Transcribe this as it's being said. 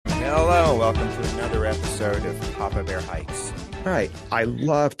welcome to another episode of Papa Bear Hikes. All right, I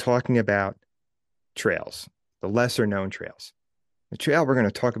love talking about trails, the lesser known trails. The trail we're going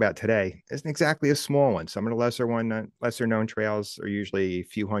to talk about today isn't exactly a small one. Some of the lesser known trails are usually a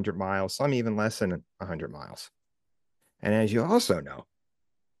few hundred miles, some even less than 100 miles. And as you also know,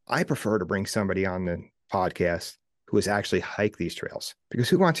 I prefer to bring somebody on the podcast who has actually hiked these trails, because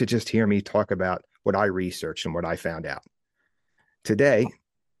who wants to just hear me talk about what I researched and what I found out? Today,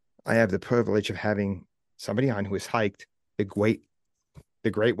 I have the privilege of having somebody on who has hiked the Great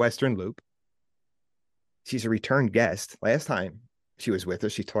Western Loop. She's a return guest. Last time she was with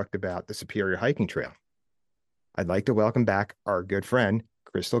us, she talked about the Superior Hiking Trail. I'd like to welcome back our good friend,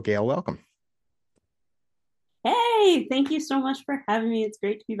 Crystal Gale. Welcome. Hey, thank you so much for having me. It's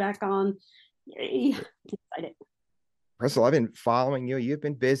great to be back on. Yay. I'm excited. Crystal, I've been following you. You've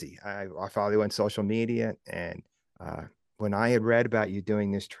been busy. I follow you on social media. And uh, when I had read about you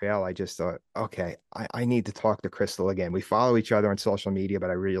doing this trail, I just thought, okay, I need to talk to Crystal again. We follow each other on social media,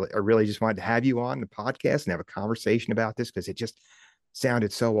 but I really just wanted to have you on the podcast and have a conversation about this because it just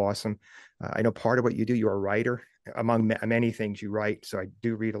sounded so awesome. I know part of what you do, you're a writer. Among many things you write. So I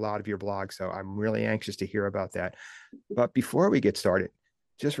do read a lot of your blog. So I'm really anxious to hear about that. But before we get started,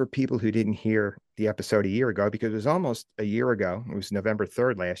 just for people who didn't hear the episode a year ago, because it was almost a year ago, it was November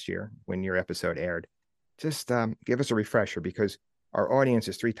 3rd last year when your episode aired. Just give us a refresher, because our audience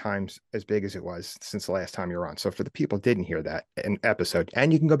is 3 times as big as it was since the last time you were on. So for the people who didn't hear that an episode,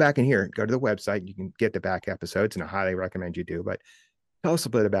 and you can go back and hear it, go to the website, you can get the back episodes, and I highly recommend you do. But tell us a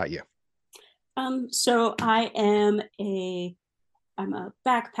bit about you. So I'm a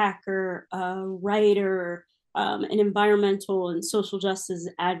backpacker, a writer, an environmental and social justice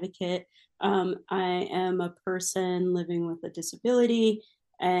advocate. I am a person living with a disability,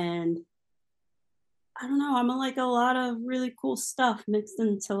 and I don't know, like a lot of really cool stuff mixed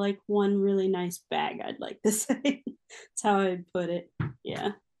into like one really nice bag, I'd like to say. That's how I'd put it.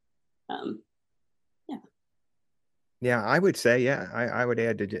 Yeah. Um, yeah. Yeah, I would say, yeah, I would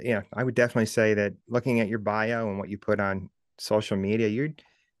add to, yeah, I would definitely say that looking at your bio and what you put on social media, you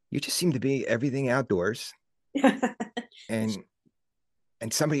just seem to be everything outdoors and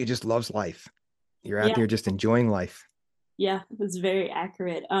somebody who just loves life. You're out Yeah. there just enjoying life. Yeah, that's very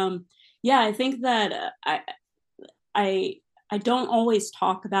accurate. Yeah, I think that I I don't always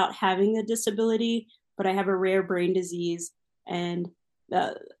talk about having a disability, but I have a rare brain disease, and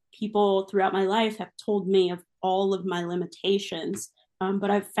uh, people throughout my life have told me of all of my limitations. But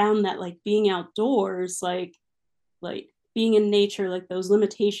I've found that like being outdoors, like being in nature, like those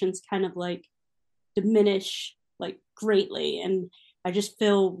limitations kind of like diminish like greatly, and I just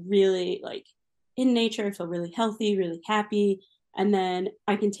feel really like in nature. I feel really healthy, really happy, and then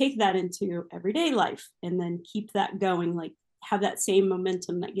I can take that into everyday life and then keep that going, like have that same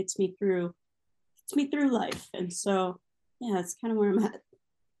momentum that gets me through life. And so yeah, that's kind of where I'm at.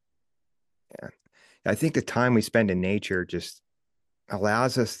 Yeah. I think the time we spend in nature just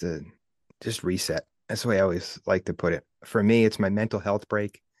allows us to just reset. That's the way I always like to put it. For me, it's my mental health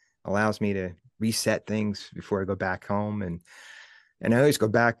break, allows me to reset things before I go back home. And I always go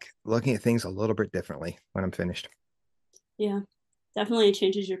back looking at things a little bit differently when I'm finished. Yeah, definitely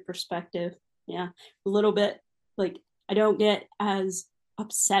changes your perspective. Yeah, a little bit. Like I don't get as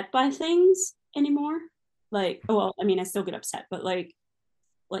upset by things anymore. Like, well, I mean, I still get upset, but like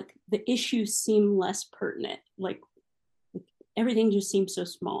the issues seem less pertinent. Like everything just seems so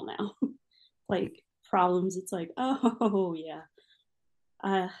small now. Like problems, it's like, oh yeah.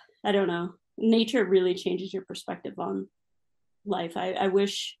 Uh, I don't know. Nature really changes your perspective on life. I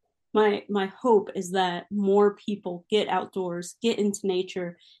wish my hope is that more people get outdoors, get into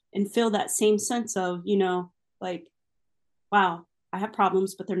nature, and feel that same sense of, like, wow, I have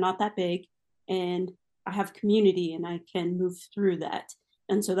problems, but they're not that big, and I have community, and I can move through that.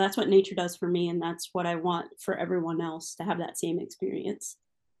 And so that's what nature does for me, and that's what I want for everyone else to have that same experience.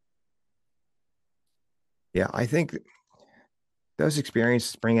 Yeah, I think those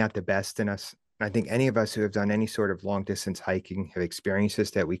experiences bring out the best in us. I think any of us who have done any sort of long distance hiking have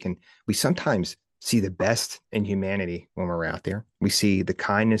experiences that we sometimes see the best in humanity when we're out there. We see the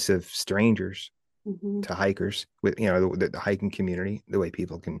kindness of strangers Mm-hmm. to hikers with, the hiking community, the way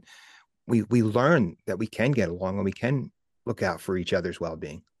people can, we learn that we can get along and we can look out for each other's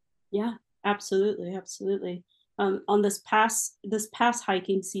well-being. Yeah, absolutely, absolutely. On this past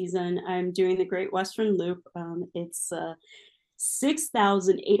hiking season, I'm doing the Great Western Loop. It's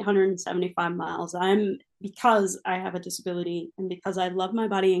 6,875 miles. I'm Because I have a disability and because I love my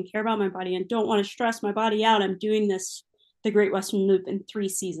body and care about my body and don't want to stress my body out. I'm doing the Great Western Loop in 3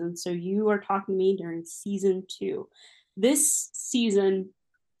 seasons. So you are talking to me during season 2. This season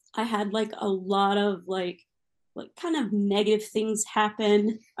I had like a lot of like kind of negative things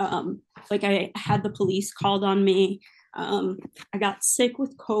happen. Like I had the police called on me. I got sick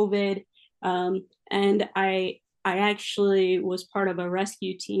with COVID, and I actually was part of a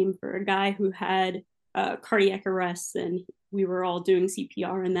rescue team for a guy who had cardiac arrest, and we were all doing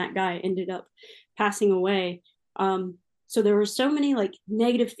CPR, and that guy ended up passing away. So there were so many like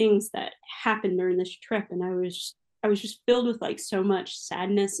negative things that happened during this trip, and I was just filled with like so much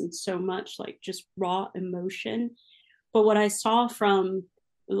sadness and so much like just raw emotion. But what I saw from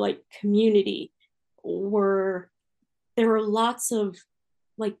like community were there were lots of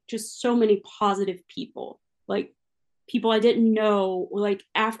like just so many positive people, like people I didn't know. Like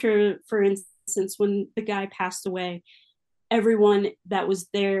after, for instance, when the guy passed away, everyone that was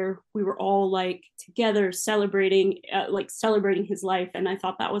there, we were all like together celebrating, like celebrating his life, and I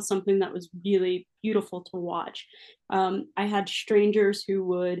thought that was something that was really beautiful to watch. I had strangers who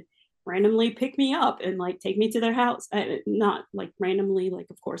would randomly pick me up and like take me to their house, not like randomly, like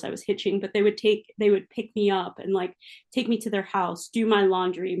of course I was hitching, but they would pick me up and like take me to their house, do my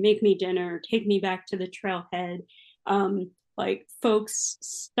laundry, make me dinner, take me back to the trailhead. Like folks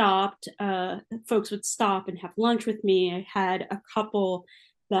would stop and have lunch with me. I had a couple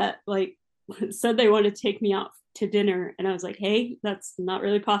that like said they wanted to take me out to dinner, and I was like, hey, that's not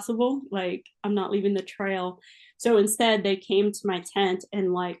really possible, like I'm not leaving the trail. So instead they came to my tent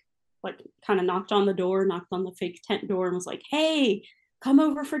and like kind of knocked on the door, knocked on the fake tent door, and was like, hey, come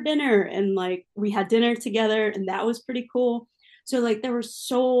over for dinner. And like we had dinner together, and that was pretty cool. So like there was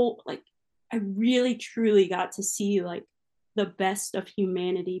so like I really truly got to see like the best of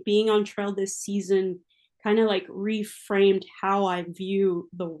humanity. Being on trail this season kind of like reframed how I view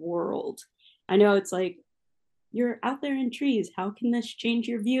the world. I know it's like you're out there in trees. How can this change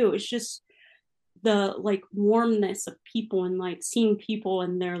your view? It's just the like warmness of people and like seeing people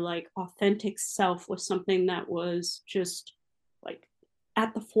and their like authentic self was something that was just like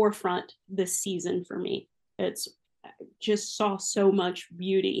at the forefront this season for me. It's just saw so much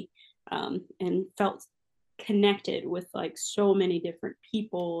beauty, and felt connected with like so many different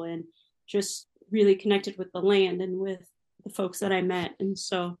people, and just really connected with the land and with the folks that I met. And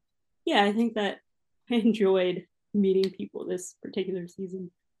so, yeah, I think that I enjoyed meeting people this particular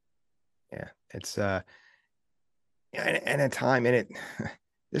season. Yeah, it's and a time and it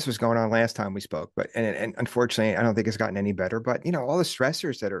this was going on last time we spoke, but and unfortunately I don't think it's gotten any better. But all the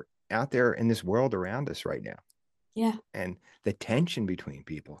stressors that are out there in this world around us right now, Yeah. and the tension between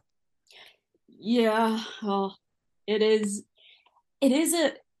people. Yeah. Well, it is it is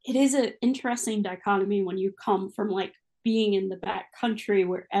a it is an interesting dichotomy when you come from like being in the back country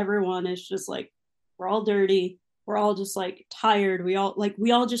where everyone is just like we're all dirty, we're all just like tired, we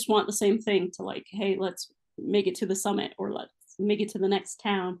all just want the same thing to like, hey, let's make it to the summit or let's make it to the next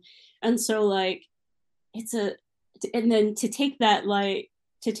town. And so like it's a and then to take that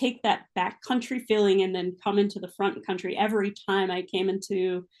back country feeling and then come into the front country every time I came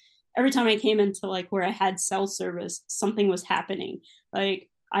into like where I had cell service, something was happening. Like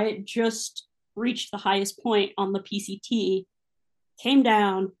I had just reached the highest point on the PCT, came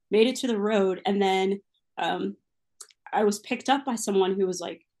down, made it to the road, and then um, I was picked up by someone who was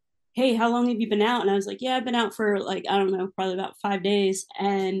like, hey, how long have you been out? And I was like, yeah, I've been out for like, I don't know, probably about 5 days.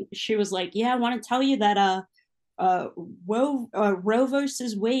 And she was like, yeah, I want to tell you that uh, Roe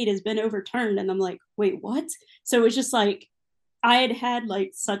versus Wade has been overturned. And I'm like, wait, what? So it was just like, I had had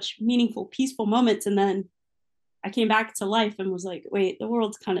like such meaningful, peaceful moments. And then I came back to life and was like, wait, the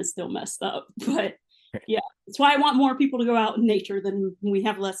world's kind of still messed up. But yeah, that's why I want more people to go out in nature than we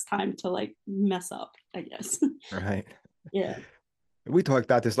have less time to like mess up, I guess. Right. Yeah. We talked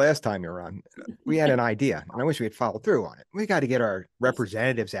about this last time you were on. We had an idea, and I wish we had followed through on it. We got to get our Yes.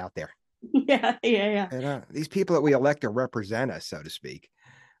 representatives out there. Yeah. Yeah. And these people that we elect to represent us, so to speak,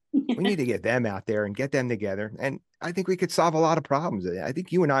 we Yeah. need to get them out there and get them together. And I think we could solve a lot of problems. I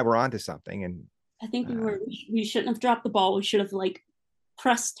think you and I were onto something. And I think uh, we shouldn't have dropped the ball. We should have like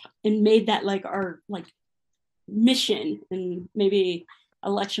pressed and made that like our like mission, and maybe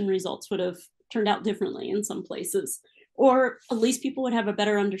election results would have turned out differently in some places, or at least people would have a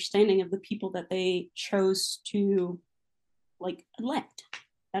better understanding of the people that they chose to like elect.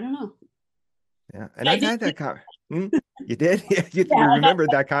 I don't know. yeah, and I I've did. had that. Hmm? You did? Yeah, you Yeah, remembered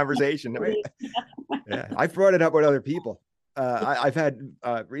that conversation, right? that's Yeah, I've brought it up with other people. I've had,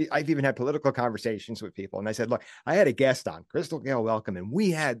 I've even had political conversations with people, and I said, "Look, I had a guest on, Crystal Gayle Welcome, and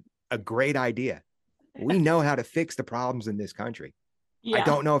we had a great idea. We know how to fix the problems in this country. I yeah.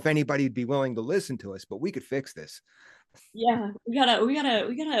 don't know if anybody would be willing to listen to us, but we could fix this." Yeah, we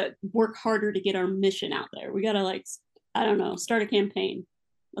gotta work harder to get our mission out there. We gotta like, I don't know, start a campaign.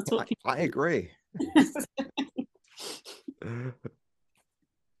 That's what people I agree. do.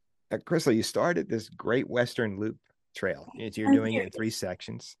 Crystal, you started this Great Western Loop Trail. You're I'm doing it in curious. 3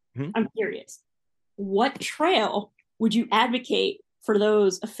 sections. Hmm? I'm curious. What trail would you advocate for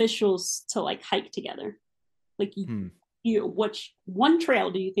those officials to like hike together? Like Hmm. which one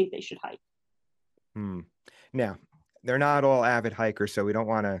trail do you think they should hike? Hmm. Now, they're not all avid hikers, so we don't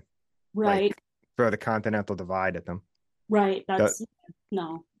want to Right, like throw the Continental Divide at them. right. The, That's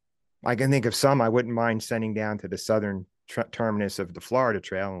no. I can think of some I wouldn't mind sending down to the southern terminus of the Florida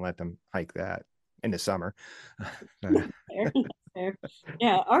Trail and let them hike that in the summer. But Fair. Fair.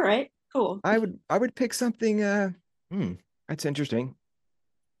 Yeah. All right. Cool. I would pick something. That's interesting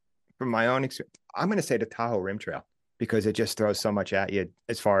from my own experience. I'm going to say the Tahoe Rim Trail because it just throws so much at you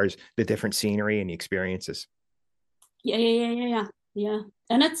as far as the different scenery and the experiences. Yeah. Yeah. Yeah. Yeah. Yeah. Yeah.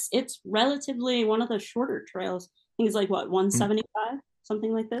 And it's relatively one of the shorter trails. I think it's like what Mm. 175,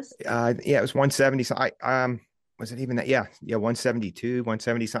 something like this. Yeah, it was 170. So I was it even that? Yeah, 172,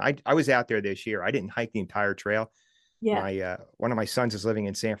 170. So I was out there this year. I didn't hike the entire trail. Yeah. My one of my sons is living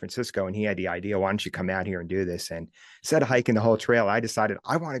in San Francisco, and he had the idea, why don't you come out here and do this? And instead of hiking the whole trail, I decided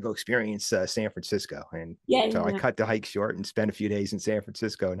I want to go experience San Francisco, and Yeah. so Yeah. I Yeah. cut the hike short and spent a few days in San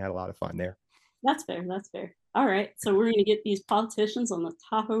Francisco and had a lot of fun there. That's fair. That's fair. All right. So we're gonna get these politicians on the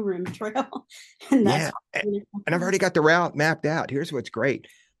Tahoe Rim Trail, and that's Yeah, and I've already got the route mapped out. Here's what's great.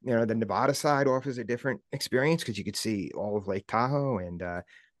 The Nevada side offers a different experience because you could see all of Lake Tahoe, and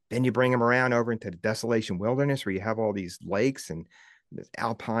then you bring them around over into the Desolation Wilderness where you have all these lakes and this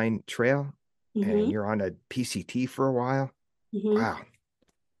alpine trail, and mm-hmm, you're on a PCT for a while. mm-hmm. Wow,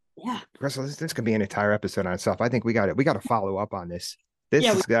 Yeah. Russell, this could be an entire episode on itself. I think we got to follow up on this.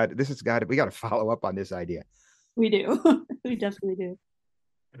 Yeah. We got to follow up on this idea. We do. We definitely do.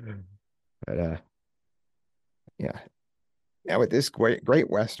 But yeah, yeah, with this Great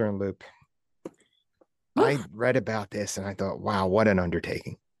Western Loop, I read about this and I thought, wow, what an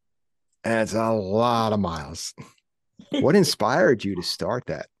undertaking. And it's a lot of miles. What inspired you to start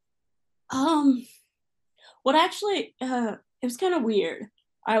that? um. What actually? It was kind of weird.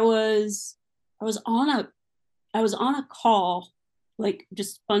 I was I was on a I was on a call, like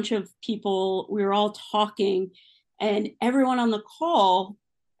just a bunch of people. We were all talking, and everyone on the call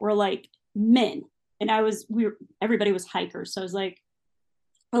were like men, and everybody was hikers. So I was like,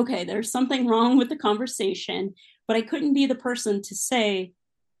 okay, there's something wrong with the conversation, but I couldn't be the person to say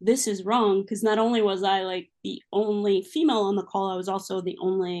this is wrong because not only was I like the only female on the call, I was also the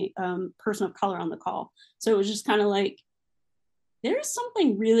only person of color on the call. So it was just kind of like there's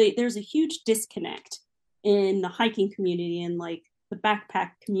a huge disconnect in the hiking community and like the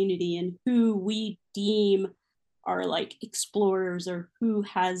backpack community and who we deem are like explorers or who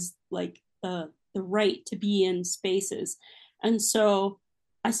has like the right to be in spaces. And so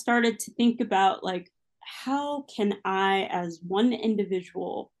I started to think about like how can I as one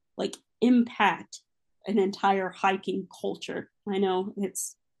individual like impact an entire hiking culture. I know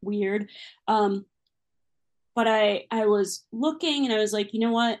it's weird. But I was looking and I was like, you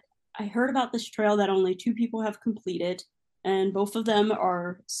know what? I heard about this trail that only two people have completed, and both of them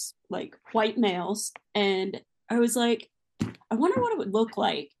are like white males. And I was like, I wonder what it would look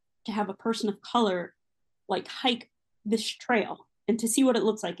like to have a person of color like hike this trail and to see what it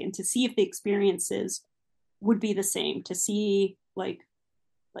looks like and to see if the experiences would be the same. To see like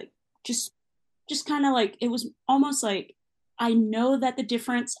just just kind of like it was almost like I know that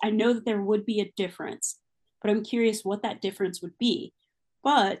there would be a difference, but I'm curious what that difference would be.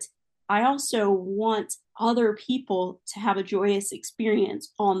 But I also want other people to have a joyous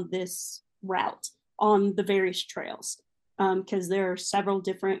experience on this route, on the various trails, because there are several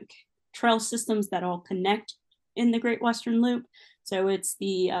different trail systems that all connect in the Great Western Loop. So it's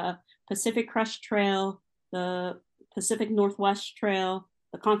the Pacific Crest Trail, the Pacific Northwest Trail,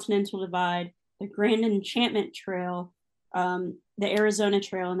 the Continental Divide, the Grand Enchantment Trail, the Arizona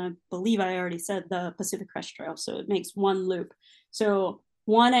Trail, and I believe I already said the Pacific Crest Trail. So it makes one loop. So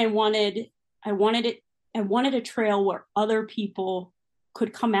one, I wanted it, I wanted a trail where other people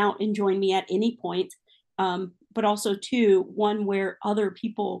could come out and join me at any point. But also two, one where other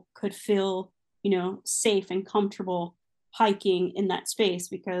people could feel, safe and comfortable hiking in that space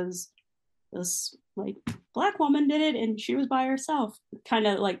because this like black woman did it and she was by herself, kind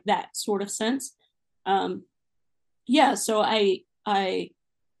of like that sort of sense. um yeah, so I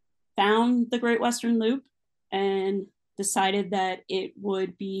found the Great Western Loop and decided that it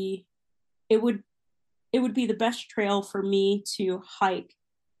would it would be the best trail for me to hike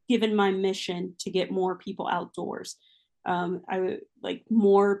given my mission to get more people outdoors. I would like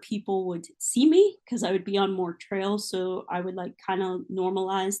more people would see me because I would be on more trails. So I would like kind of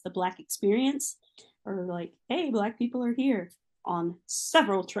normalize the Black experience, or like, hey, Black people are here on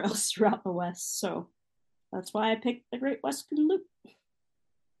several trails throughout the West. So that's why I picked the Great Western Loop.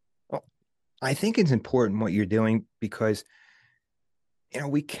 Well, I think it's important what you're doing because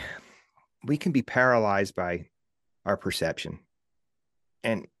we can be paralyzed by our perception,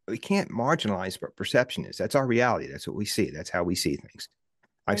 and we can't marginalize what perception is. That's our reality. That's what we see. That's how we see things.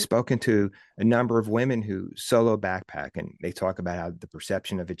 I've Right. spoken to a number of women who solo backpack, and they talk about how the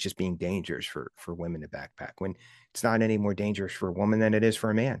perception of it just being dangerous for women to backpack when it's not any more dangerous for a woman than it is for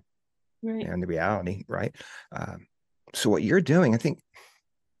a man. Right. And the reality, right? Um, so what you're doing, I think,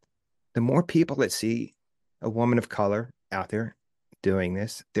 the more people that see a woman of color out there doing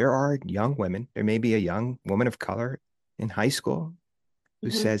this, there are young women. There may be a young woman of color in high school who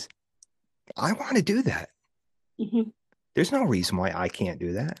Mm-hmm. says, "I want to do that." Mm-hmm. There's no reason why I can't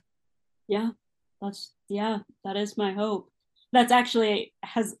do that. Yeah, yeah, that is my hope. That's actually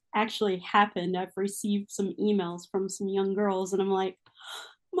has actually happened. I've received some emails from some young girls, and I'm like,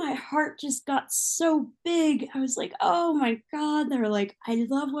 my heart just got so big. I was like, oh my God. They're like, I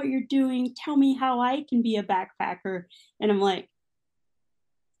love what you're doing. Tell me how I can be a backpacker. And I'm like,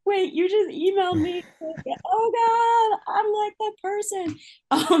 wait, you just emailed me. Oh God, I'm like that person.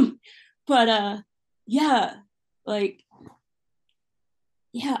 Um, but yeah, like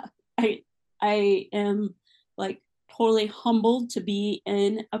yeah, I I am like totally humbled to be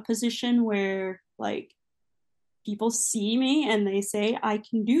in a position where like people see me and they say I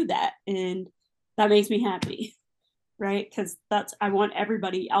can do that, and that makes me happy, right? Because that's I want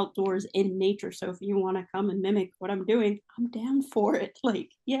everybody outdoors in nature. So if you want to come and mimic what I'm doing, I'm down for it.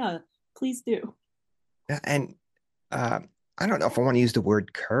 Like, yeah, please do. And uh, I don't know if I want to use the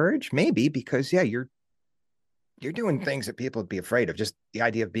word courage, maybe because yeah, you're doing things that people would be afraid of. Just the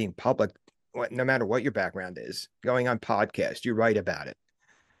idea of being public, no matter what your background is, going on podcast, you write about it.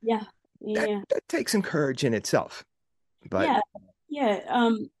 Yeah, That yeah, that takes some courage in itself. But yeah, yeah.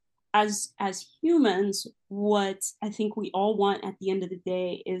 As humans, what I think we all want at the end of the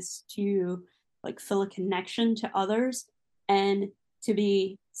day is to like feel a connection to others and to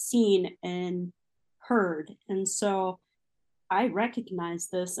be seen and heard. And so I recognize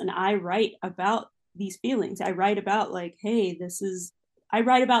this and I write about these feelings. I write about like, hey, this is I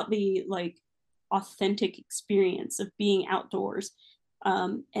write about the like authentic experience of being outdoors.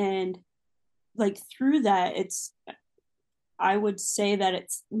 And like through that, it's I would say that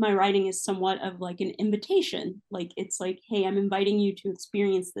it's my writing is somewhat of like an invitation. Like it's like, hey, I'm inviting you to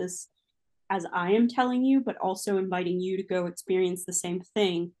experience this as I am telling you, but also inviting you to go experience the same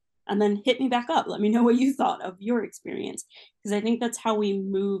thing. And then hit me back up. Let me know what you thought of your experience. Because I think that's how we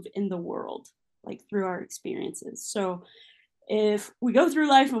move in the world, like through our experiences. So if we go through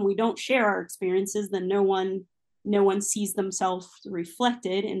life and we don't share our experiences, then no one sees themselves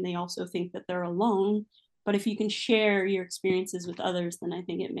reflected and they also think that they're alone. But if you can share your experiences with others, then I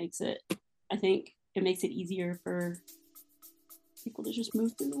think it makes it easier for people to just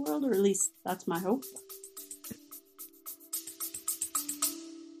move through the world, or at least that's my hope.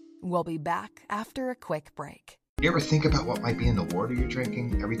 We'll be back after a quick break. You ever think about what might be in the water you're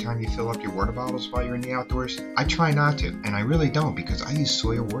drinking every time you fill up your water bottles while you're in the outdoors? I try not to, and I really don't because I use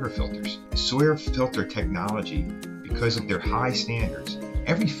Sawyer water filters. Sawyer filter technology, because of their high standards,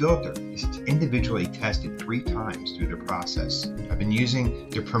 every filter is individually tested 3 times through the process. I've been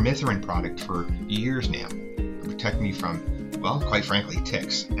using the permethrin product for years now to protect me from, well, quite frankly,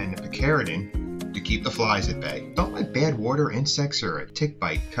 ticks, and the picaridin to keep the flies at bay. Don't let bad water, insects, or a tick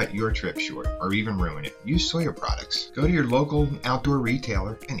bite cut your trip short or even ruin it. Use Sawyer products. Go to your local outdoor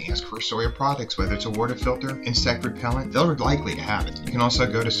retailer and ask for Sawyer products, whether it's a water filter, insect repellent, they're likely to have it. You can also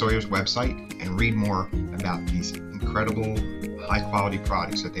go to Sawyer's website and read more about these incredible high quality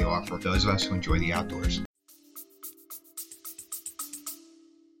products that they offer those of us who enjoy the outdoors.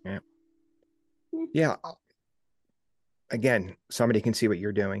 yeah, yeah. Again, somebody can see what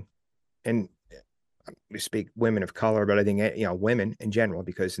you're doing, and we speak women of color, but I think women in general,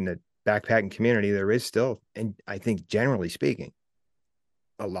 because in the backpacking community there is still, and I think generally speaking,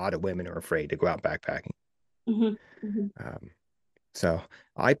 a lot of women are afraid to go out backpacking. Mm-hmm. Mm-hmm. Um, so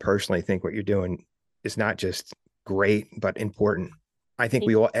I personally think what you're doing is not just great but important. I think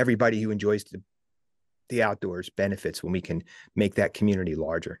everybody who enjoys the outdoors benefits when we can make that community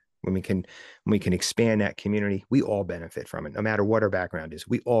larger. When we can expand that community, we all benefit from it. No matter what our background is,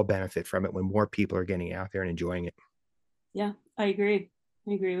 we all benefit from it when more people are getting out there and enjoying it. Yeah, I agree.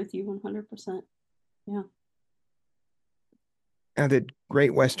 I agree with you 100%. Yeah. Now, the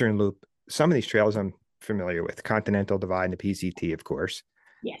Great Western Loop, some of these trails I'm familiar with, Continental Divide and the PCT, of course.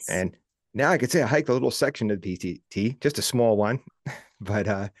 Yes. And now I could say I hiked a little section of the PCT, just a small one,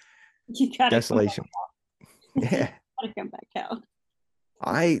 but You gotta desolation. Yeah. gotta come back out.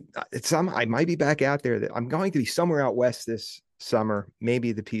 I might be back out there. I'm going to be somewhere out west this summer,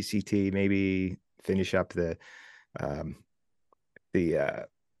 maybe the PCT, maybe finish up um the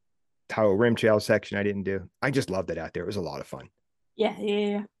Tahoe Rim Trail section I didn't do. I just loved it out there. It was a lot of fun. Yeah.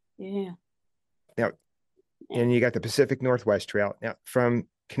 Yeah. Now, and you got the Pacific Northwest Trail. Now, from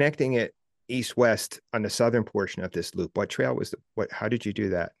connecting it east-west on the southern portion of this loop, what trail was how did you do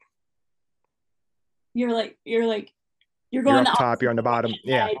that? You're going You're up the top, you're on the bottom.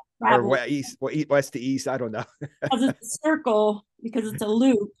 Yeah. Or west to east. I don't know. because it's a circle, because it's a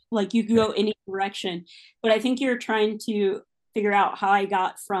loop, like you can go any direction. But I think you're trying to figure out how I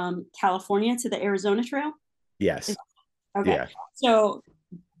got from California to the Arizona Trail. Yes. Okay. Yeah. So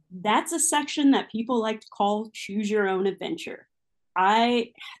that's a section that people like to call choose your own adventure.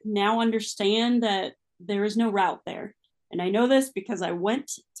 I now understand that there is no route there. And I know this because I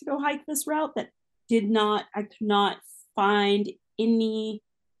went to go hike this route that I could not find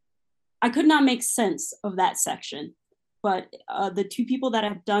I could not make sense of that section. But the two people that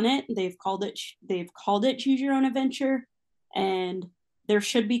have done it, they've called it choose your own adventure. And there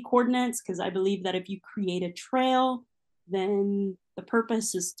should be coordinates, because I believe that if you create a trail, then the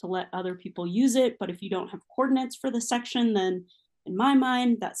purpose is to let other people use it. But if you don't have coordinates for the section, then in my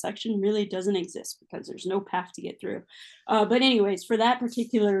mind, that section really doesn't exist because there's no path to get through. But anyways, for that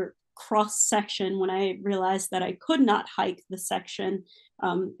particular cross section, when I realized that I could not hike the section,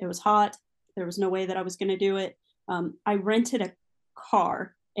 it was hot. There was no way that I was going to do it. I rented a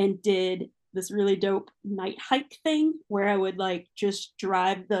car and did this really dope night hike thing where I would like just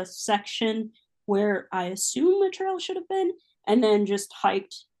drive the section where I assume a trail should have been, and then just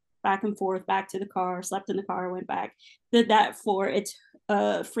hiked back and forth back to the car, slept in the car, went back. Did that for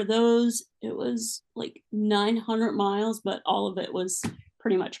those, it was like 900 miles, but all of it was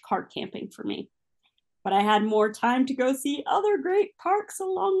pretty much cart camping for me. But I had more time to go see other great parks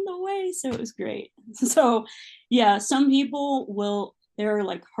along the way, so it was great. So yeah, some people they're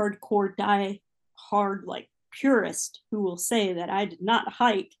like hardcore hard like purist who will say that I did not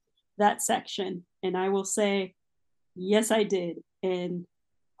hike that section, and I will say yes I did, and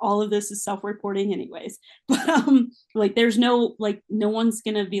all of this is self-reporting anyways. But like there's no one's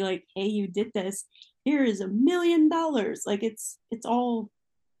gonna be like, hey, you did this, here is $1 million. Like it's all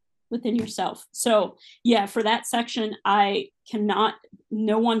within yourself. So yeah, for that section,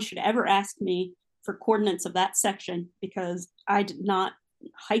 no one should ever ask me for coordinates of that section because I did not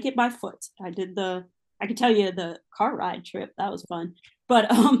hike it by foot. I could tell you the car ride trip, that was fun.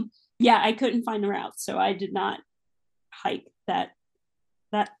 But yeah, I couldn't find the route. So I did not hike that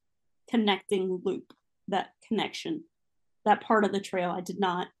connecting loop, that connection, that part of the trail. I did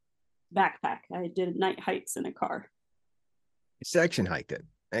not backpack. I did night hikes in a car. Section hiked it.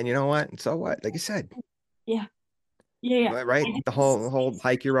 And you know what? So what? Like you said. Yeah. Right? The whole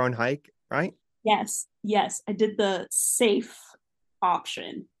hike your own hike, right? Yes. I did the safe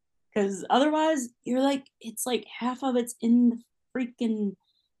option because otherwise you're like, it's like half of it's in the freaking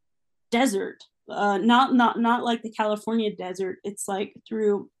desert. Not like the California desert. It's like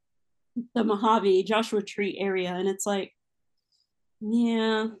through the Mojave, Joshua Tree area, and it's like,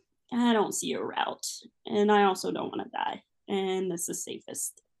 yeah, I don't see a route, and I also don't want to die, and this is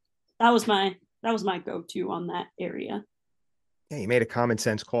safest. That was my go-to on that area. Yeah, you made a common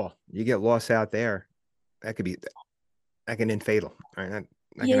sense call. You get lost out there, that can end fatal. Right? That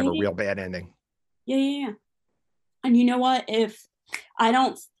can have a real bad ending. Yeah. And you know what? If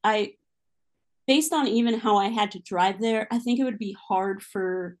I based on even how I had to drive there, I think it would be hard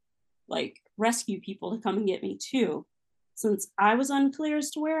for like rescue people to come and get me too. Since I was unclear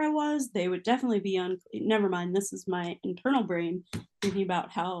as to where I was, they would definitely be never mind. This is my internal brain thinking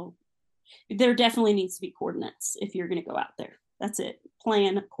about how there definitely needs to be coordinates if you're going to go out there. That's it.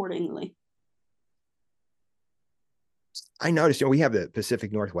 Plan accordingly. I noticed, we have the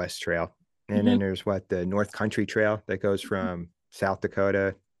Pacific Northwest Trail, and then there's the North Country Trail that goes from South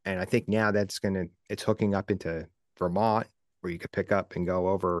Dakota. And I think now it's hooking up into Vermont, where you could pick up and go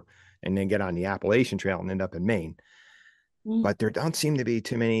over and then get on the Appalachian Trail and end up in Maine. But there don't seem to be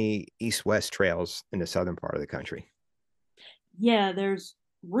too many east-west trails in the southern part of the country. Yeah, there's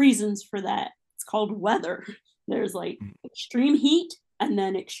reasons for that. It's called weather. There's like extreme heat and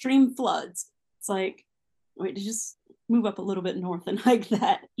then extreme floods. It's like, wait, just move up a little bit north and hike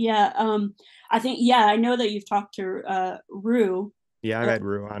that. Yeah. I think, I know that you've talked to Rue. Yeah, I've had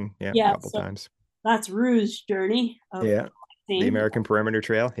Rue on a couple times. That's Rue's journey. The American Perimeter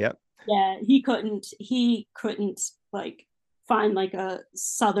Trail. Yep. Yeah, he couldn't like find like a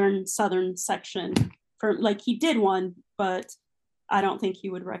southern section for, like, he did one, but I don't think he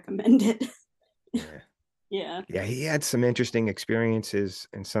would recommend it. Yeah. Yeah. Yeah, he had some interesting experiences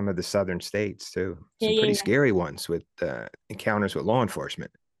in some of the southern states too. Yeah, Some pretty yeah, scary ones with encounters with law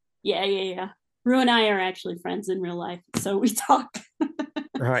enforcement. yeah, yeah, yeah. Rue and I are actually friends in real life, so we talk.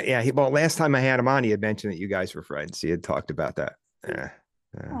 Right. Yeah. Well, last time I had him on, he had mentioned that you guys were friends. He had talked about that. Oh,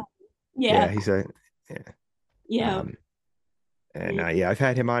 Yeah. yeah, He said, yeah. yeah, Um, and yeah, yeah, I've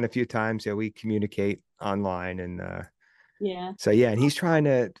had him on a few times. Yeah, we communicate online, and yeah, so yeah, and he's trying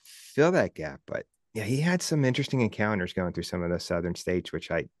to fill that gap. But yeah, he had some interesting encounters going through some of the southern states,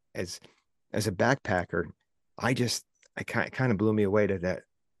 which as as a backpacker, I kind of blew me away that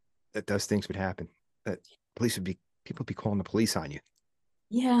those things would happen. That police would be people would be calling the police on you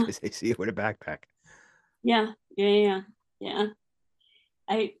yeah, because they see you with a backpack. yeah, yeah, yeah, yeah.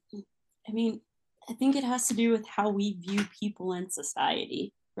 I, I mean, I think it has to do with how we view people in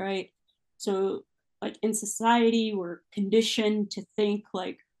society, right? So, like in society, we're conditioned to think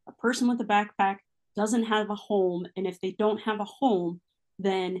like a person with a backpack doesn't have a home, and if they don't have a home,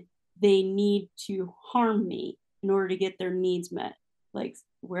 then they need to harm me in order to get their needs met. Like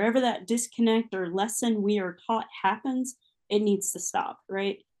wherever that disconnect or lesson we are taught happens, it needs to stop,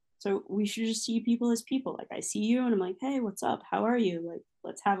 right? So we should just see people as people. Like I see you and I'm like, hey, what's up? How are you? Like,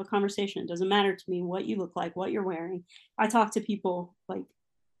 let's have a conversation. It doesn't matter to me what you look like, what you're wearing. I talk to people like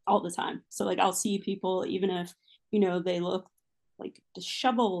all the time. So like I'll see people even if, they look like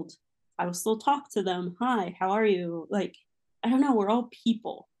disheveled. I will still talk to them. Hi, how are you? Like, I don't know, we're all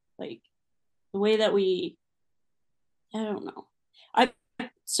people. Like the way that I don't know. I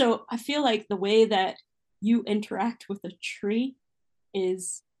so I feel like the way that you interact with a tree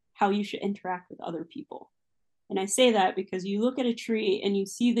is how you should interact with other people. And I say that because you look at a tree and you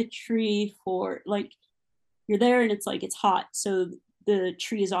see the tree for like, you're there and it's like it's hot. So the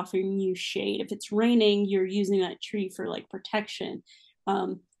tree is offering you shade. If it's raining, you're using that tree for like protection.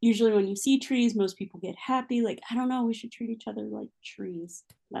 Usually when you see trees, most people get happy. Like, I don't know, we should treat each other like trees.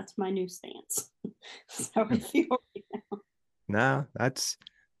 That's my new stance. That's how I feel right now. No,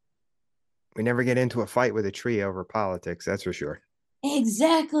 we never get into a fight with a tree over politics. That's for sure.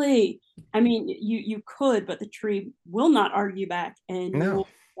 Exactly. I mean, you could, but the tree will not argue back, and you No, will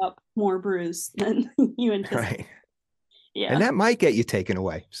end up more bruised than you anticipate. right. And Yeah, that might get you taken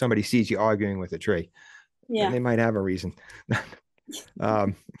away. Somebody sees you arguing with a tree, and yeah. they might have a reason.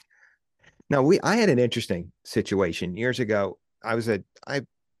 um, no, I had an interesting situation years ago. I used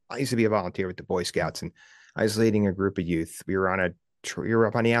to be a volunteer with the Boy Scouts, and I was leading a group of youth. We were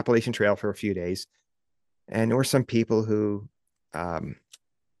up on the Appalachian Trail for a few days, and there were some people who, um,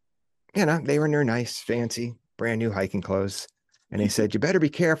 they were in their nice, fancy, brand new hiking clothes, and they said, "You better be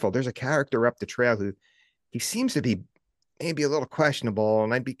careful. There's a character up the trail who he seems to be maybe a little questionable,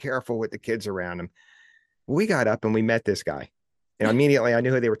 and I'd be careful with the kids around him." We got up and we met this guy. Immediately I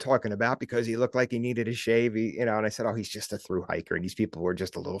knew who they were talking about because he looked like he needed a shave. And I said, "Oh, he's just a through hiker." And these people were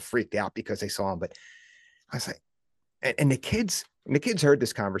just a little freaked out because they saw him. But I was like, and the kids heard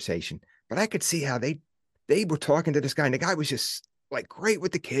this conversation, but I could see how they were talking to this guy, and the guy was just like great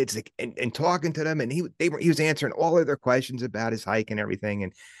with the kids, like, and talking to them, and he was answering all of their questions about his hike and everything.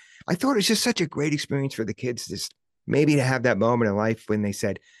 And I thought it was just such a great experience for the kids, just maybe to have that moment in life when they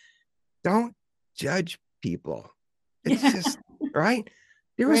said, "Don't judge people. It's Yeah, just right.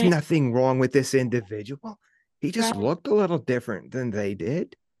 There was right, nothing wrong with this individual. He just right. looked a little different than they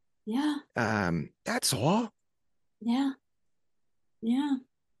did. Yeah, That's all." yeah, yeah.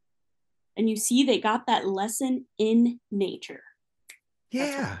 And you see, they got that lesson in nature.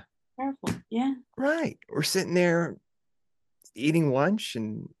 That's what's Yeah, powerful. Yeah, right. We're sitting there eating lunch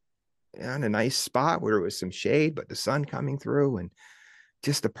and on a nice spot where it was some shade, but the sun coming through, and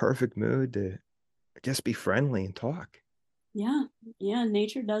just the perfect mood to just be friendly and talk. yeah, yeah.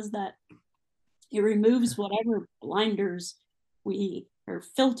 Nature does that. It removes whatever blinders we or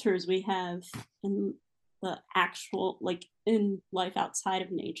filters we have in the actual, like in life outside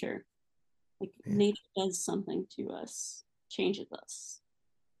of nature. Like Yeah. nature does something to us, changes us.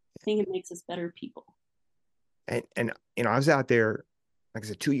 I think it makes us better people. And I was out there, like I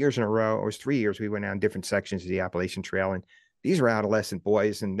said, 2 years in a row, or it was 3 years. We went down different sections of the Appalachian Trail, and these were adolescent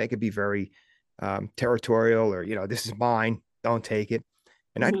boys, and they could be very territorial, or this is mine, don't take it.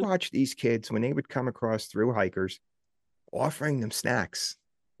 And I'd Mm-hmm. watch these kids when they would come across through hikers, offering them snacks,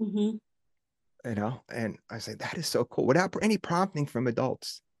 Mm-hmm. and I say that is so cool without any prompting from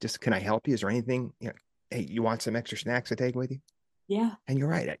adults. Just, can I help you? Is there anything? Hey, you want some extra snacks to take with you? Yeah, And you're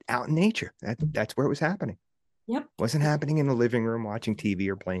right, out in nature, that's where it was happening. Yep. Wasn't happening in the living room watching TV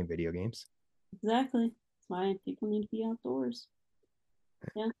or playing video games. Exactly. That's why people need to be outdoors.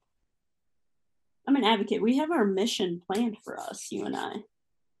 Yeah. I'm an advocate. We have our mission planned for us, you and I.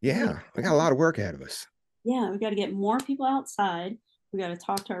 Yeah, we got a lot of work ahead of us. Yeah, we got to get more people outside. We got to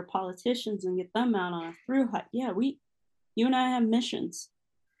talk to our politicians and get them out on a through hike. Yeah, you and I have missions.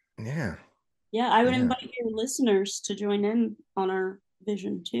 Yeah. Yeah, I would Yeah. invite your listeners to join in on our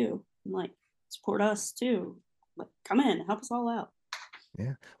vision too. And like support us too. Like come in, help us all out.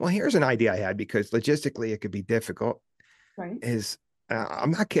 Yeah. Well, here's an idea I had because logistically it could be difficult. Right. Is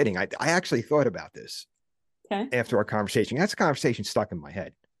I'm not kidding. I actually thought about this after our conversation. That's a conversation stuck in my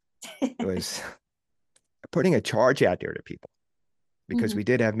head. It was putting a charge out there to people because we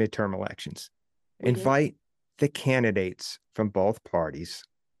did have midterm elections. Invite the candidates from both parties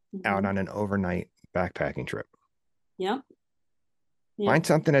out on an overnight backpacking trip. Yep. Find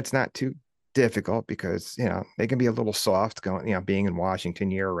something that's not too difficult because, you know, they can be a little soft going, you know, being in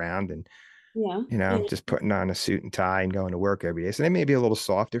Washington year round and, you know, just putting on a suit and tie and going to work every day. So they may be a little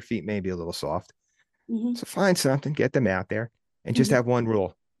soft. Their feet may be a little soft. So find something, get them out there and just have one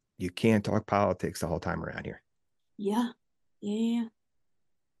rule. You can't talk politics the whole time around here. Yeah. Yeah.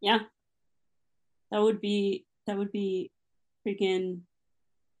 Yeah. That would be freaking,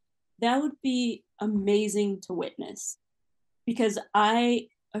 that would be amazing to witness because I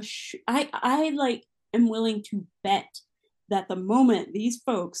like am willing to bet that the moment these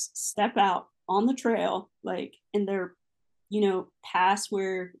folks step out on the trail, like in their, you know, past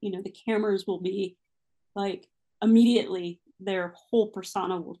where, you know, the cameras will be, like immediately their whole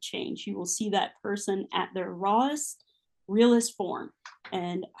persona will change. You will see that person at their rawest, realest form.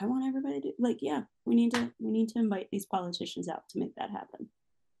 And I want everybody to like, yeah, we need to invite these politicians out to make that happen.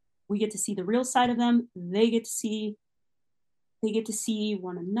 We get to see the real side of them. They get to see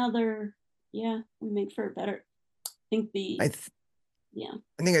one another. Yeah, we make for a better. I think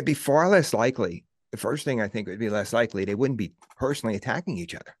it'd be far less likely. The first thing I think would be less likely they wouldn't be personally attacking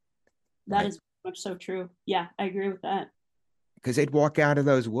each other. That is much so true. Yeah, I agree with that. Because they'd walk out of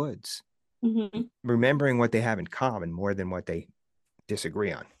those woods remembering what they have in common more than what they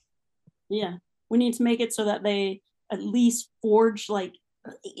disagree on. Yeah, we need to make it so that they at least forge like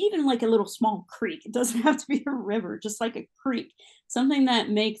even like a little small creek. It doesn't have to be a river, just like a creek, something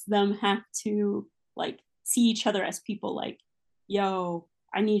that makes them have to like see each other as people. Like, yo,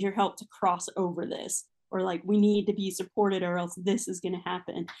 I need your help to cross over this, or like we need to be supported, or else this is going to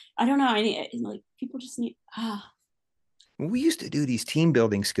happen. I don't know. I need like people just need We used to do these team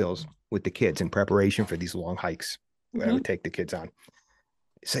building skills with the kids in preparation for these long hikes that I would take the kids on.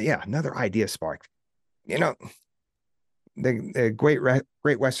 So yeah, another idea sparked. You know, the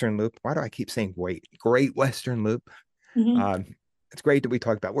Great Western Loop. Why do I keep saying Great Western Loop? It's great that we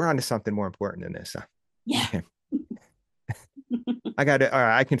talked about. We're on to something more important than this. Yeah. I got it. All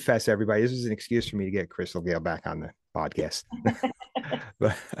right, I confess, everybody, this is an excuse for me to get Crystal Gayle back on the podcast.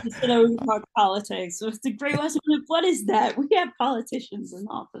 But you know, we talk politics. So it's the Great Western Loop. What is that? We have politicians in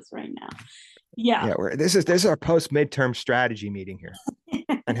office right now. Yeah. This is our post midterm strategy meeting here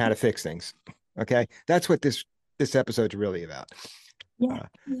on how to fix things. Okay, that's what this episode's really about. Yeah,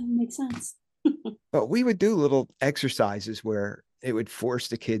 makes sense. But we would do little exercises where it would force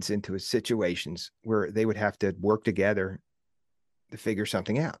the kids into situations where they would have to work together to figure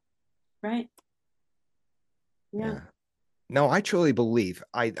something out. Right. Yeah. No, I truly believe,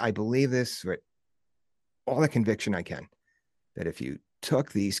 I believe this with all the conviction I can, that if you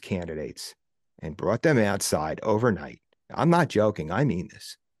took these candidates and brought them outside overnight, I'm not joking, I mean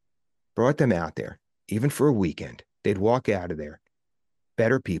this, brought them out there, even for a weekend, they'd walk out of there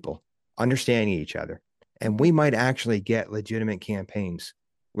better people, understanding each other. And we might actually get legitimate campaigns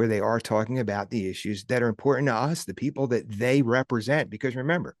where they are talking about the issues that are important to us, the people that they represent. Because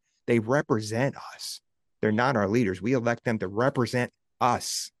remember, they represent us. They're not our leaders. We elect them to represent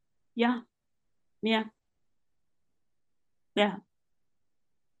us. Yeah. Yeah. Yeah.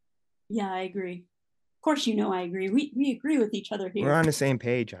 Yeah, I agree. Of course, you know, I agree. We agree with each other here. We're on the same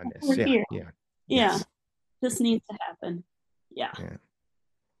page on this. Yeah. Yes. This needs to happen. Yeah.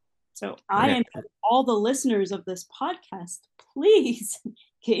 So I invite all the listeners of this podcast, please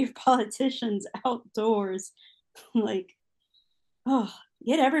get your politicians outdoors. Like,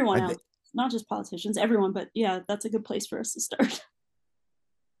 get everyone out. Not just politicians, everyone, but yeah, that's a good place for us to start.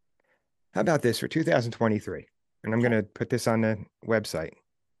 How about this for 2023? And I'm going to put this on the website.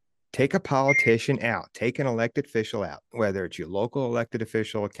 Take a politician out, take an elected official out, whether it's your local elected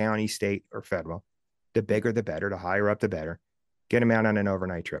official, county, state, or federal. The bigger, the better, the higher up, the better. Get them out on an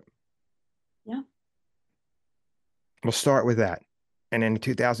overnight trip. Yeah. We'll start with that. And in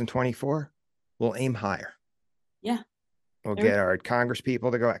 2024, we'll aim higher. Yeah. We'll get our Congress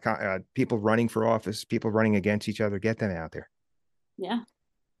people to go, people running for office, people running against each other, get them out there. Yeah.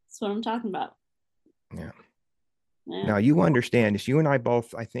 That's what I'm talking about. Yeah. Yeah. Now, you understand this. You and I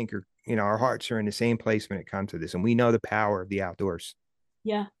both, I think, are, our hearts are in the same place when it comes to this. And we know the power of the outdoors.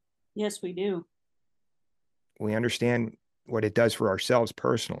 Yeah. Yes, we do. We understand what it does for ourselves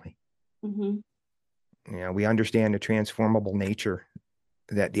personally. We understand the transformable nature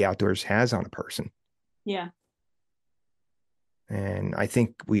that the outdoors has on a person. Yeah. And I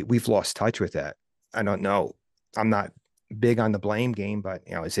think we've lost touch with that. I don't know. I'm not big on the blame game, but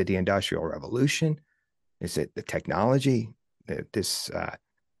is it the Industrial Revolution? Is it the technology? This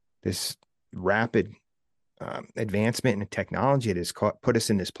rapid advancement in technology that has put us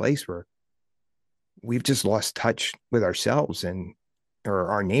in this place where we've just lost touch with ourselves and or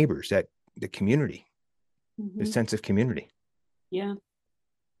our neighbors, that the community, the sense of community. Yeah.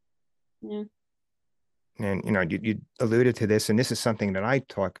 Yeah. And you alluded to this, and this is something that I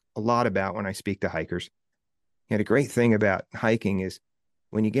talk a lot about when I speak to hikers. The great thing about hiking is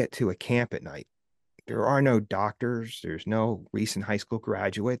when you get to a camp at night, there are no doctors, there's no recent high school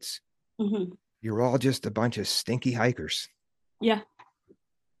graduates. You're all just a bunch of stinky hikers. Yeah.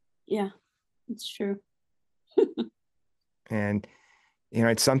 Yeah, it's true. And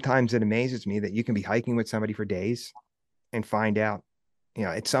sometimes it amazes me that you can be hiking with somebody for days and find out,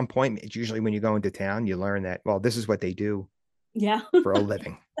 at some point, it's usually when you go into town, you learn that, well, this is what they do for a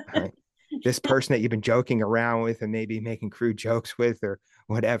living. Right? This person that you've been joking around with and maybe making crude jokes with or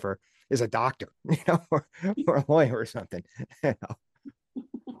whatever is a doctor, or a lawyer or something.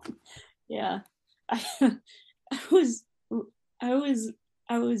 Yeah. I was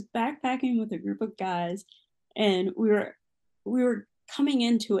backpacking with a group of guys, and we were coming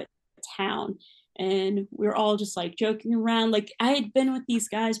into a town, and we were all just like joking around. Like, I had been with these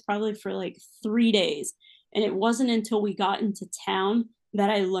guys probably for like 3 days, and it wasn't until we got into town that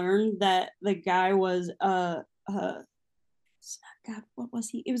I learned that the guy was God, what was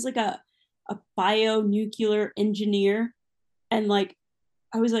he? It was like a bionuclear engineer. And like,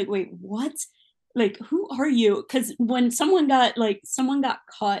 I was like, wait, what? Like, who are you? Because when someone got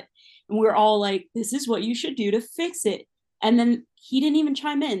cut, and we are all like, this is what you should do to fix it. And then he didn't even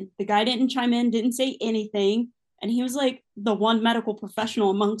chime in. The guy didn't chime in, didn't say anything. And he was like the one medical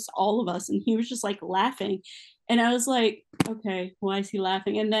professional amongst all of us. And he was just like laughing. And I was like, okay, why is he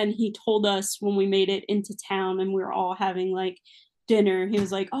laughing? And then he told us when we made it into town and we were all having like dinner, he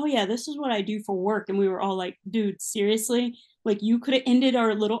was like, oh yeah, this is what I do for work. And we were all like, dude, seriously? Like, you could have ended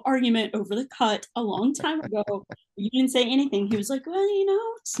our little argument over the cut a long time ago. You didn't say anything. He was like, well,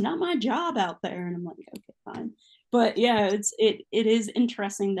 it's not my job out there. And I'm like, okay, fine. But yeah, it is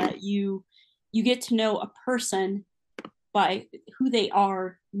interesting that you get to know a person by who they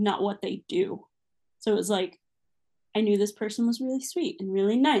are, not what they do. So it was like, I knew this person was really sweet and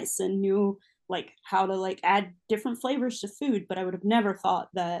really nice and knew like how to like add different flavors to food, but I would have never thought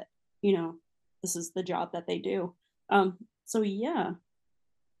that, this is the job that they do. So yeah,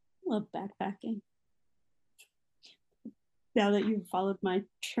 I love backpacking. Now that you've followed my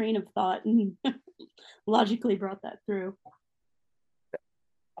train of thought and logically brought that through.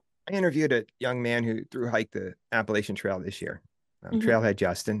 I interviewed a young man who through hiked the Appalachian Trail this year. Trailhead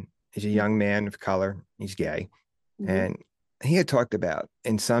Justin. He's a young man of color. He's gay. And he had talked about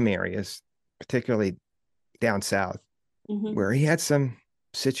in some areas, particularly down south, where he had some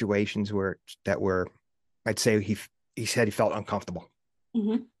situations that were, I'd say he said he felt uncomfortable.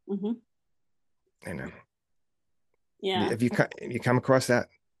 And yeah, have you come across that?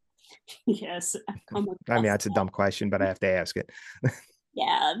 Yes, I mean, that's a dumb question, but I have to ask it.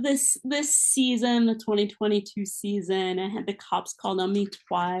 Yeah, this season, the 2022 season, I had the cops called on me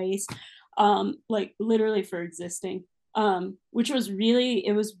twice, like literally for existing, which was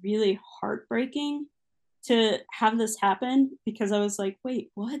really heartbreaking to have this happen, because I was like,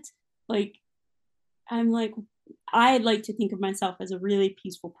 wait, what? Like, I'm like, I like to think of myself as a really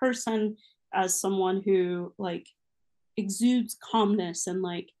peaceful person, as someone who like exudes calmness and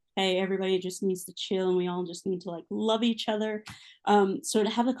like, hey, everybody just needs to chill and we all just need to like love each other. So to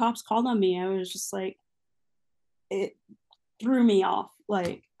have the cops called on me, I was just like, it threw me off.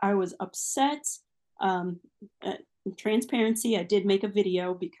 Like, I was upset. Transparency, I did make a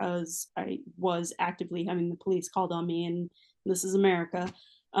video because I was actively having the police called on me, and this is America.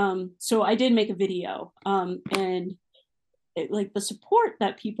 So I did make a video, and like the support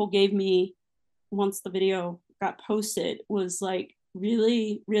that people gave me once the video got posted was like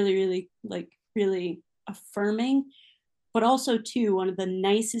really, really, really, like really affirming, but also too, one of the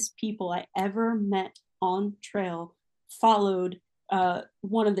nicest people I ever met on trail followed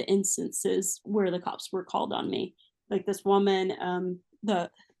one of the instances where the cops were called on me. Like this woman, a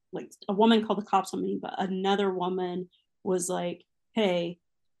woman called the cops on me, but another woman was like, "Hey,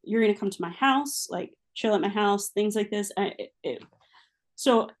 you're gonna come to my house, like chill at my house, things like this."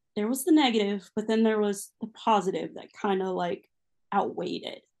 So there was the negative, but then there was the positive that kind of like outweighed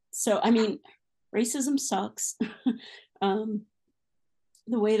it. So I mean, racism sucks. um,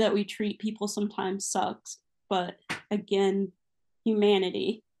 the way that we treat people sometimes sucks, but again,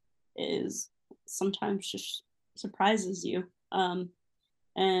 humanity is sometimes just surprises you.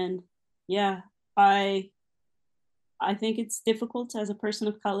 And yeah, I think it's difficult as a person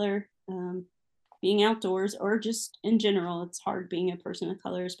of color, being outdoors, or just in general. It's hard being a person of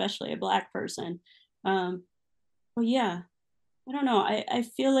color, especially a Black person. Um, but yeah, I don't know. I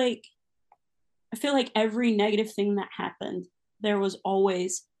feel like every negative thing that happened, there was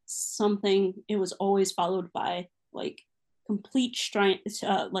always something. It was always followed by like complete strength,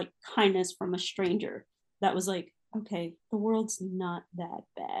 like kindness from a stranger. That was like, okay, the world's not that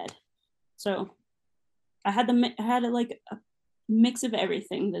bad. So I had like a mix of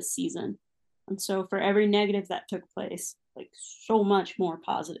everything this season, and so for every negative that took place, like so much more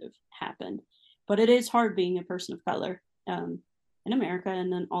positive happened. But it is hard being a person of color, in America,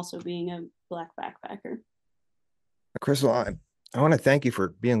 and then also being a Black backpacker. Crystal, I want to thank you for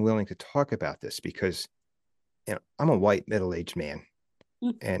being willing to talk about this because I'm a white middle-aged man,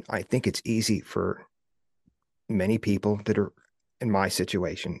 and I think it's easy for many people that are in my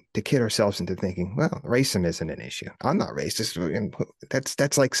situation to kid ourselves into thinking, well, racism isn't an issue. I'm not racist. And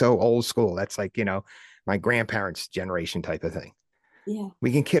that's like so old school. That's like, my grandparents' generation type of thing. Yeah.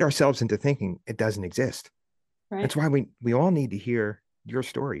 We can kid ourselves into thinking it doesn't exist. Right. That's why we all need to hear your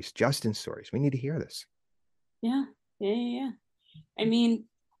stories, Justin's stories. We need to hear this. Yeah. I mean,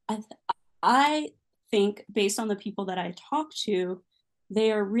 I think based on the people that I talk to,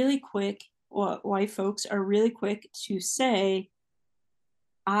 they are really quick, white folks are really quick to say,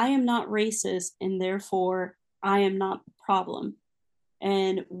 I am not racist and therefore I am not the problem.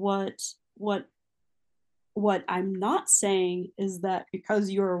 And what I'm not saying is that because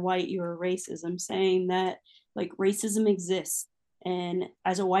you're white, you're racist. I'm saying that like racism exists. And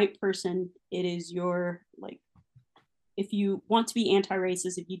as a white person, it is your like, if you want to be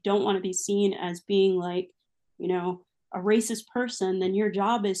anti-racist, if you don't want to be seen as being like, a racist person, then your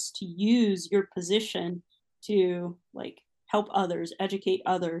job is to use your position to like help others, educate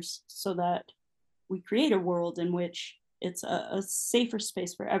others, so that we create a world in which it's a safer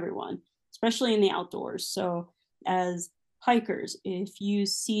space for everyone, especially in the outdoors. So as hikers, if you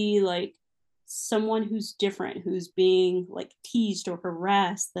see like someone who's different, who's being like teased or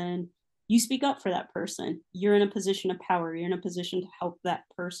harassed, then you speak up for that person. You're in a position of power. You're in a position to help that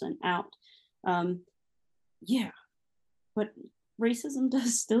person out. Yeah, but racism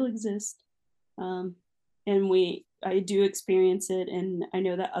does still exist. And I do experience it. And I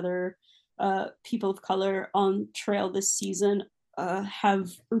know that other people of color on trail this season have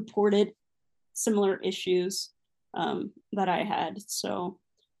reported similar issues that I had. So,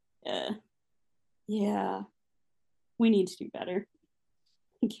 yeah, we need to do better.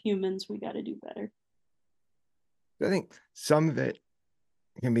 Like humans, we got to do better. I think some of it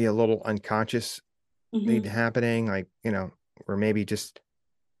can be a little unconscious happening, like, we're maybe just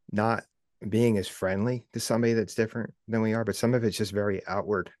not being as friendly to somebody that's different than we are, but some of it's just very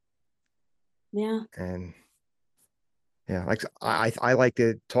outward. Yeah. And yeah, like I like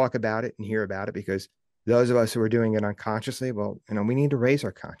to talk about it and hear about it because those of us who are doing it unconsciously, well, we need to raise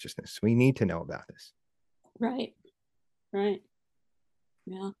our consciousness. We need to know about this. Right.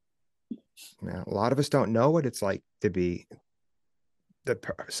 Yeah. Now, a lot of us don't know what it's like to be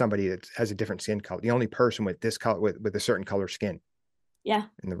somebody that has a different skin color, the only person with this color, with a certain color skin. Yeah.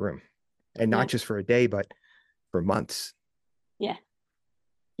 In the room, and not just for a day, but for months.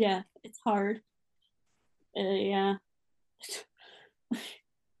 Yeah. It's hard. Yeah.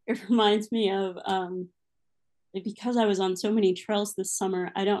 It reminds me of because I was on so many trails this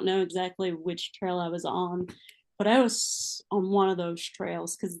summer. I don't know exactly which trail I was on, but I was on one of those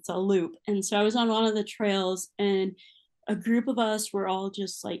trails because it's a loop. And so I was on one of the trails, and a group of us were all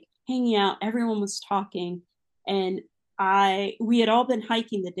just like hanging out. Everyone was talking, and we had all been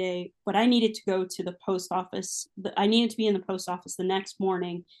hiking the day, but I needed to go to the post office. I needed to be in the post office the next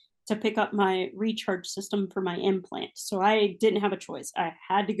morning to pick up my recharge system for my implant. So I didn't have a choice. I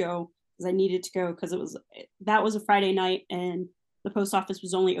had to go because I needed to go because that was a Friday night, and the post office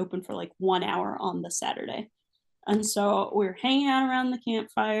was only open for like 1 hour on the Saturday. And so we're hanging out around the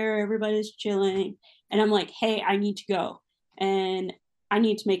campfire, everybody's chilling, and I'm like, hey, I need to go, and I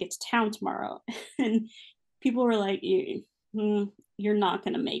need to make it to town tomorrow. And people were like, you're not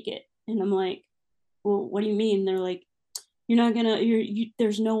going to make it. And I'm like, well, what do you mean? They're like, you're not going to,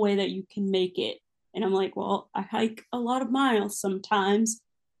 there's no way that you can make it. And I'm like, well, I hike a lot of miles sometimes.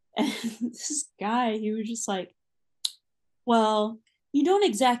 And this guy, he was just like, well, you don't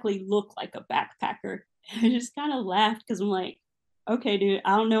exactly look like a backpacker. And I just kind of laughed because I'm like, okay, dude,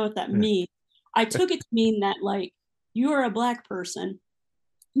 I don't know what that means. I took it to mean that like you are a black person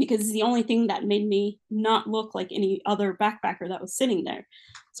because it's the only thing that made me not look like any other backpacker that was sitting there.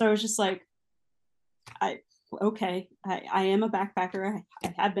 So I was just like, I am a backpacker.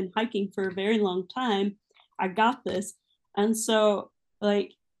 I have been hiking for a very long time. I got this. And so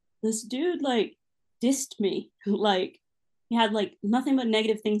like this dude like dissed me. Like he had like nothing but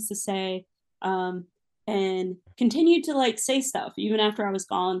negative things to say. And continued to like say stuff even after I was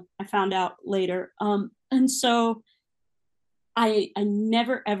gone. I found out later. And so I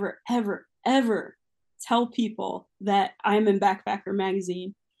never ever ever ever tell people that I'm in Backpacker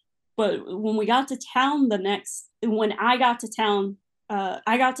magazine. But when we got to town when I got to town,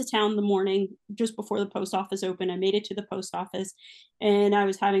 I got to town the morning just before the post office opened. I made it to the post office and I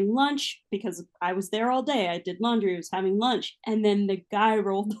was having lunch because I was there all day. I did laundry, I was having lunch. And then the guy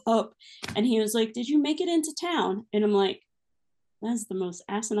rolled up and he was like, did you make it into town? And I'm like, that's the most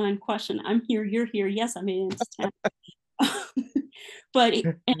asinine question. I'm here, you're here. Yes, I made it into town.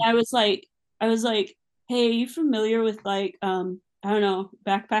 And I was like, hey, are you familiar with like, I don't know,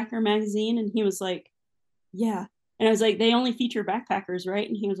 Backpacker magazine? And he was like, yeah. And I was like, they only feature backpackers, right?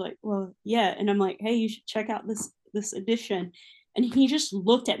 And he was like, well, yeah. And I'm like, hey, you should check out this edition. And he just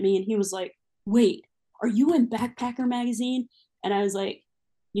looked at me and he was like, wait, are you in Backpacker magazine? And I was like,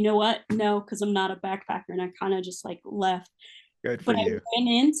 you know what? No, because I'm not a backpacker. And I kind of just like left. Good for you. I ran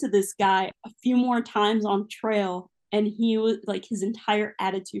into this guy a few more times on trail and he was like, his entire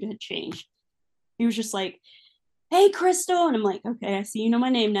attitude had changed. He was just like, hey, Crystal. And I'm like, okay, I see you know my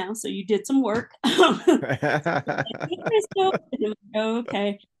name now. So you did some work. Like, hey, Crystal. And I'm like, oh,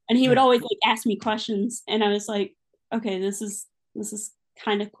 okay. And he would always like ask me questions. And I was like, okay, this is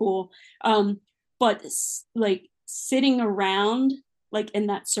kind of cool. But like sitting around like in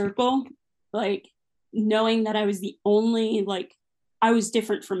that circle, like knowing that I was the only, like I was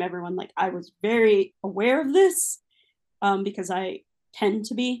different from everyone. Like I was very aware of this because I tend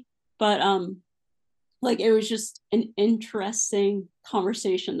to be. But like it was just an interesting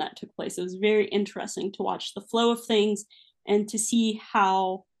conversation that took place. It was very interesting to watch the flow of things and to see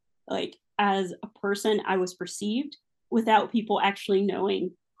how like as a person I was perceived without people actually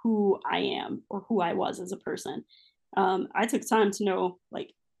knowing who I am or who I was as a person. I took time to know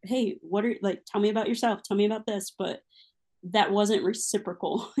like, hey, what are like, tell me about yourself, tell me about this, but that wasn't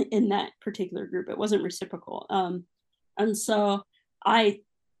reciprocal in that particular group. It wasn't reciprocal. And so I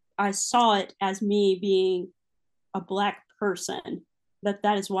saw it as me being a black person,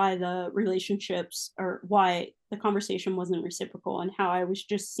 that is why the relationships or why the conversation wasn't reciprocal and how I was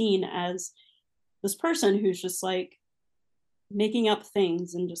just seen as this person who's just like making up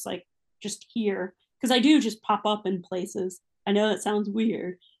things and just here. Because I do just pop up in places. I know that sounds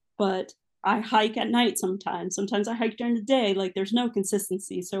weird, but I hike at night sometimes. Sometimes I hike during the day. Like there's no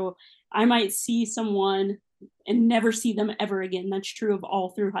consistency. So I might see someone and never see them ever again. That's true of all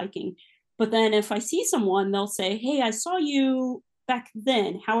through hiking. But then if I see someone, they'll say, hey, I saw you back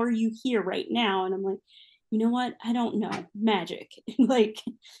then. How are you here right now? And I'm like, you know what? I don't know. Magic. Like,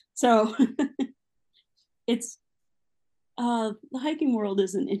 so it's the hiking world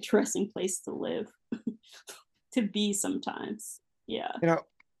is an interesting place to live, to be sometimes. Yeah. You know,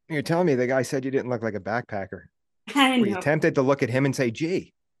 you're telling me the guy said you didn't look like a backpacker. I Were you know. tempted to look at him and say,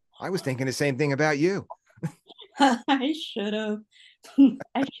 gee, I was thinking the same thing about you? I should have.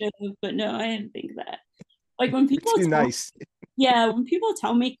 I should have, but no, I didn't think that. Like when people Too tell, nice. yeah, when people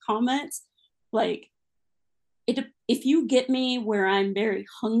tell me comments, like if you get me where I'm very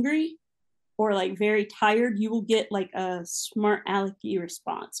hungry or like very tired, you will get like a smart alecky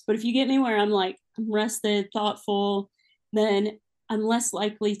response. But if you get me where I'm like I'm rested, thoughtful, then I'm less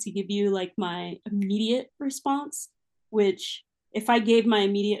likely to give you like my immediate response, which if I gave my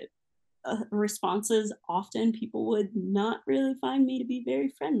immediate responses often, people would not really find me to be very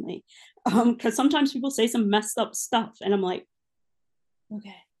friendly because sometimes people say some messed up stuff and I'm like,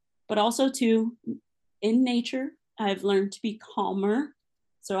 okay. But also too, in nature I've learned to be calmer,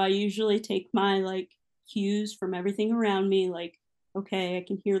 so I usually take my like cues from everything around me, like okay, I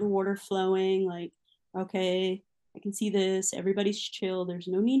can hear the water flowing, like okay, I can see this, everybody's chill, there's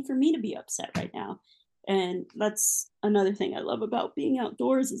no need for me to be upset right now. And that's another thing I love about being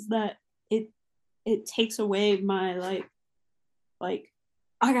outdoors is that it it takes away my like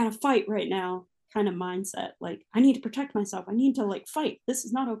I gotta fight right now. kind of mindset. Like, I need to protect myself. I need to like fight. This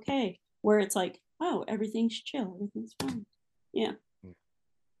is not okay. Where it's like, oh, everything's chill. Everything's fine. Yeah.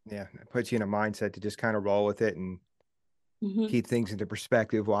 Yeah. It puts you in a mindset to just kind of roll with it and Hmm. keep things into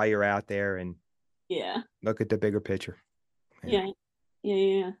perspective while you're out there and Yeah. look at the bigger picture. Yeah. Yeah.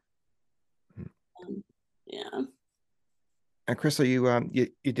 Yeah. Mm. Yeah. And Crystal, you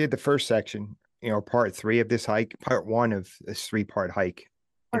did the first section, part 3 of this hike, part 1 of this 3-part hike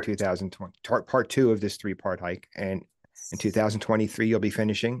in Part 2020, part 2 of this 3-part hike, and in 2023 you'll be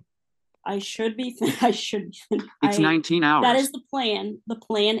finishing. I should be. I should. It's 19 hours. That is the plan. The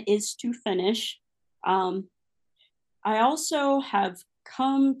plan is to finish. I also have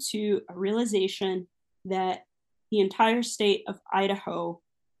come to a realization that the entire state of Idaho,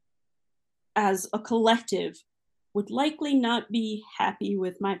 as a collective, would likely not be happy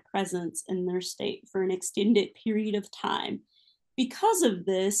with my presence in their state for an extended period of time. Because of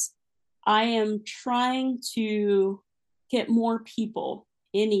this, I am trying to get more people,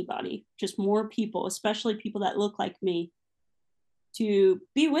 anybody, just more people, especially people that look like me, to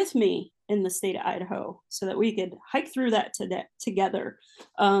be with me in the state of Idaho so that we could hike through that together.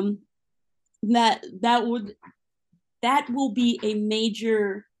 That will be a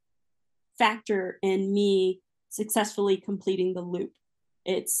major factor in me successfully completing the loop.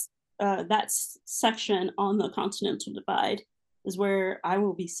 It's that section on the Continental Divide is where I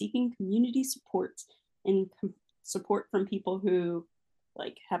will be seeking community support and support from people who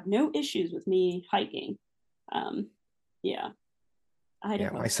like have no issues with me hiking. Yeah.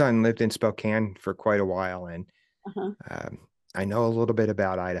 Idaho. Yeah, my son lived in Spokane for quite a while, and I know a little bit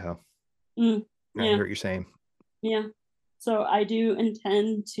about Idaho. Yeah. I hear what you're saying. Yeah. So I do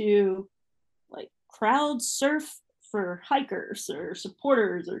intend to like crowd surf for hikers or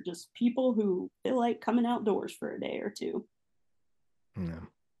supporters or just people who feel like coming outdoors for a day or two. Yeah.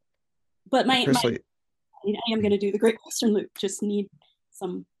 But I am going to do the Great Western Loop. Just need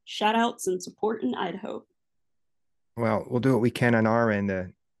some shout outs and support in Idaho. Well, we'll do what we can on our end to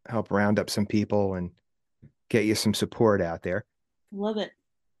help round up some people and get you some support out there. Love it.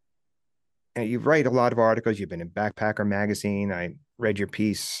 And you write a lot of articles. You've been in Backpacker Magazine. I read your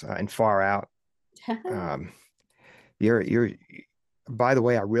piece in Far Out. You're by the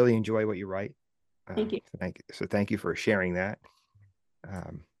way, I really enjoy what you write. Thank you. So thank you for sharing that.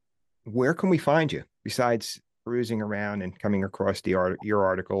 Where can we find you besides perusing around and coming across your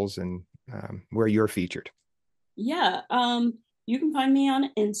articles and where you're featured? Yeah. You can find me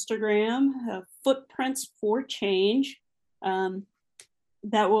on Instagram, Footprints for Change. If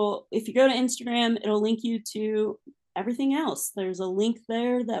you go to Instagram, it'll link you to everything else. There's a link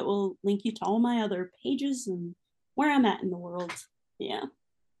there that will link you to all my other pages and where I'm at in the world. Yeah.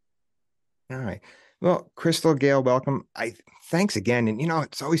 All right. Well, Crystal, Gail, welcome. Thanks again. And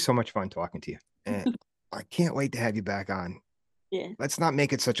it's always so much fun talking to you. And I can't wait to have you back on. Yeah. Let's not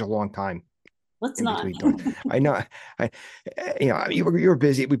make it such a long time. Let's not. I know. You were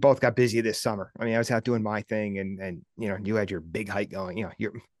busy. We both got busy this summer. I mean, I was out doing my thing, and you had your big hike going.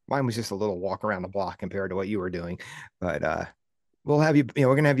 Mine was just a little walk around the block compared to what you were doing. But we'll have you.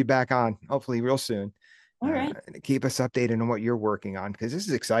 We're gonna have you back on hopefully real soon. All right. Keep us updated on what you're working on because this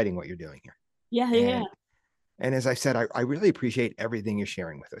is exciting what you're doing here. Yeah. And as I said, I really appreciate everything you're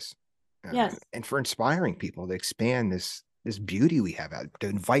sharing with us. Yes. And for inspiring people to expand this beauty we have out, to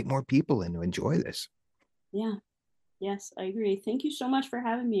invite more people in to enjoy this. Yeah. Yes, I agree. Thank you so much for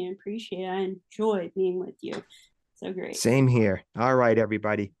having me. I appreciate it. I enjoy being with you. So great. Same here. All right,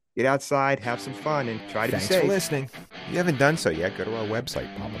 everybody. Get outside, have some fun, and try to be safe. Thanks for listening. If you haven't done so yet, go to our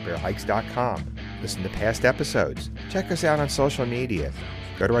website, papabearhikes.com. Listen to past episodes. Check us out on social media.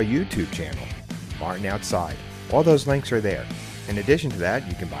 Go to our YouTube channel, Martin Outside. All those links are there. In addition to that,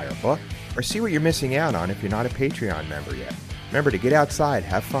 you can buy our book or see what you're missing out on if you're not a Patreon member yet. Remember to get outside,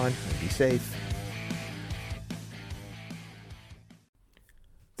 have fun, and be safe.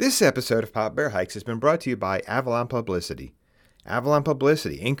 This episode of Papa Bear Hikes has been brought to you by Avalon Publicity. Avalon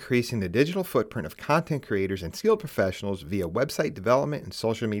Publicity, increasing the digital footprint of content creators and skilled professionals via website development and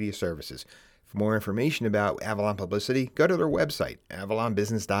social media services. For more information about Avalon Publicity, go to their website,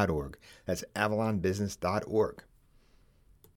 avalonbusiness.org. That's avalonbusiness.org.